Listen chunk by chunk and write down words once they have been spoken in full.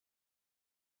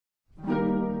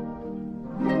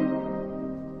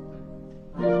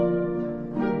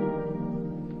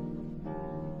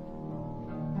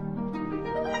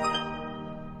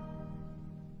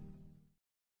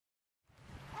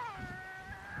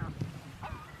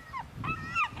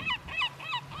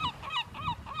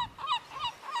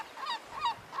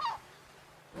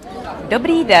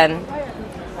Dobrý den.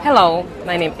 Hello,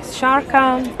 my name is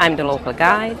Sarka. I'm the local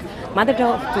guide, mother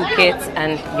of 2 kids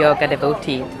and yoga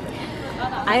devotee.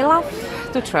 I love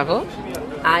to travel.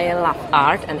 I love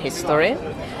art and history.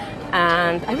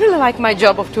 And I really like my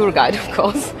job of tour guide, of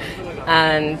course.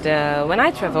 And when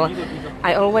I travel,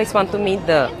 I always want to meet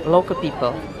the local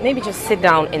people. Maybe just sit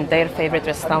down in their favorite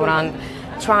restaurant,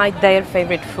 try their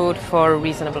favorite food for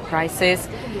reasonable prices.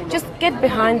 Just get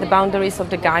behind the boundaries of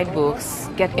the guidebooks,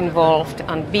 get involved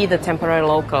and be the temporary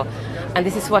local. And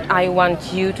this is what I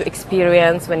want you to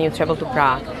experience when you travel to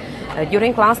Prague.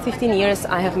 During the last 15 years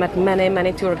I have met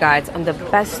many tour guides, and the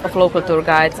best of local tour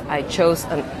guides I chose,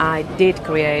 and I did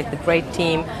create the great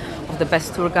team of the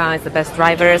best tour guides, the best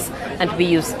drivers, and we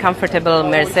use comfortable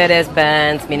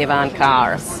Mercedes-Benz minivan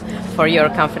cars for your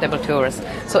comfortable tours.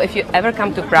 So if you ever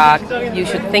come to Prague, you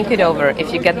should think it over.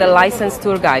 If you get the licensed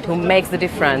tour guide who makes the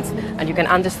difference and you can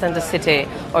understand the city,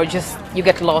 or just you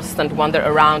get lost and wander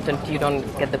around and you don't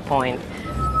get the point.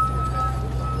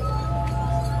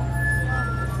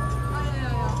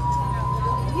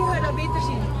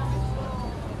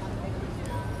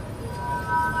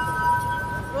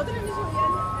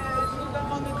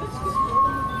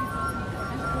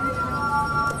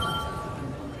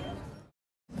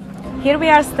 Here we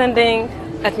are standing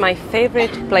at my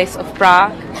favorite place of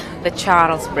Prague, the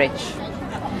Charles Bridge.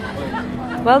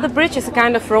 Well, the bridge is a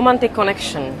kind of romantic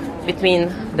connection between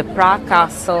the Prague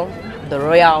castle, the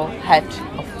royal head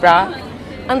of Prague,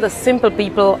 and the simple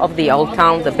people of the old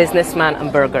town, the businessmen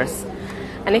and burghers.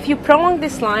 And if you prolong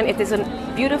this line, it is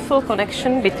a beautiful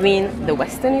connection between the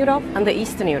Western Europe and the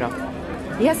Eastern Europe.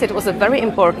 Yes, it was a very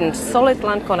important, solid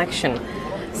land connection.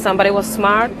 Somebody was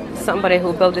smart, somebody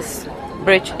who built this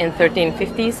bridge in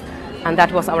 1350s, and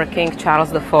that was our King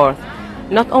Charles IV.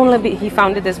 Not only he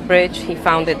founded this bridge, he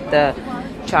founded the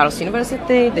Charles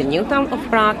University, the new town of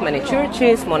Prague, many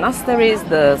churches, monasteries,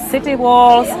 the city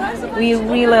walls. We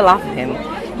really love him.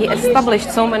 He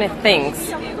established so many things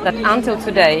that until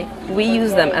today we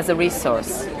use them as a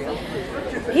resource.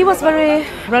 He was very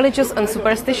religious and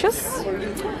superstitious,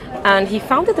 and he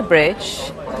founded the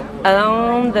bridge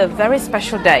on the very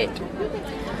special date.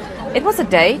 It was a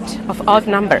date of odd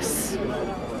numbers.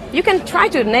 You can try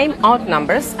to name odd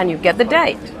numbers and you get the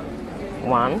date.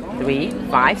 1, 3,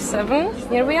 5, 7,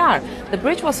 here we are. The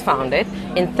bridge was founded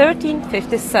in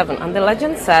 1357, and the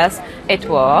legend says it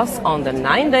was on the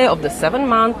 9th day of the 7th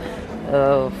month,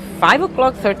 5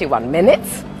 o'clock 31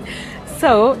 minutes.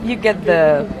 So you get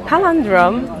the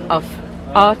palindrome of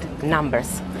odd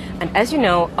numbers. And as you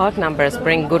know, odd numbers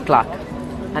bring good luck,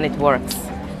 and it works.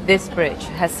 This bridge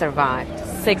has survived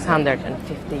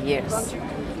 650 years.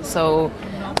 So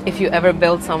if you ever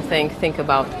build something, think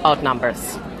about odd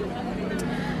numbers.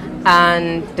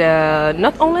 And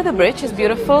not only the bridge is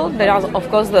beautiful, there are of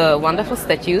course the wonderful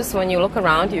statues. When you look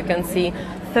around, you can see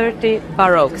 30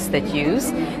 Baroque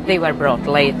statues. They were brought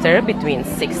later, between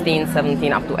 16,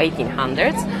 17 up to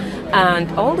 1800s.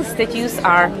 And all the statues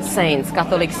are saints,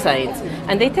 Catholic saints.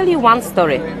 And they tell you one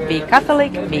story: be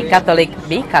Catholic, be Catholic,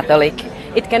 be Catholic.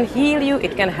 It can heal you,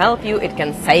 it can help you, it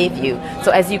can save you.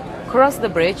 So as you cross the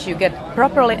bridge, you get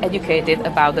properly educated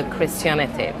about the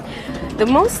Christianity. The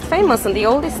most famous and the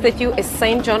oldest statue is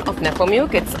Saint John of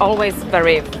Nepomuk. It's always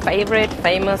very favorite,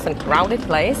 famous and crowded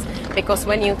place, because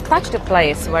when you touch the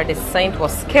place where this saint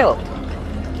was killed,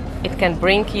 it can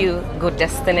bring you good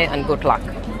destiny and good luck.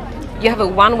 You have a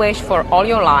one wish for all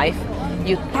your life.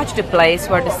 You touch the place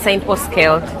where the saint was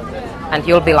killed and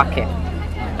you'll be lucky.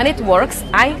 And it works.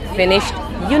 I finished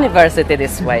university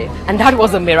this way, and that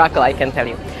was a miracle, I can tell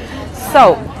you.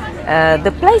 So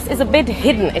the place is a bit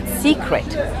hidden, it's secret,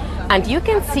 and you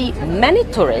can see many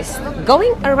tourists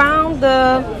going around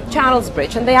the Charles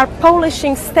Bridge, and they are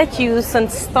polishing statues and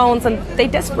stones, and they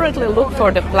desperately look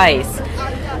for the place.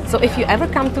 So if you ever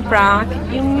come to Prague,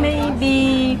 you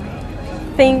maybe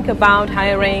think about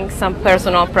hiring some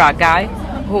personal Prague guy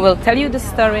who will tell you the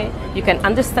story. You can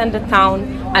understand the town,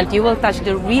 and you will touch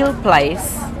the real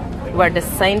place where the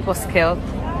saint was killed,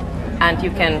 and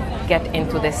you can get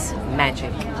into this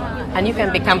magic, and you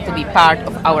can become to be part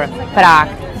of our Prague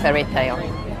fairy tale.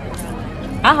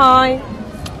 Ahoj!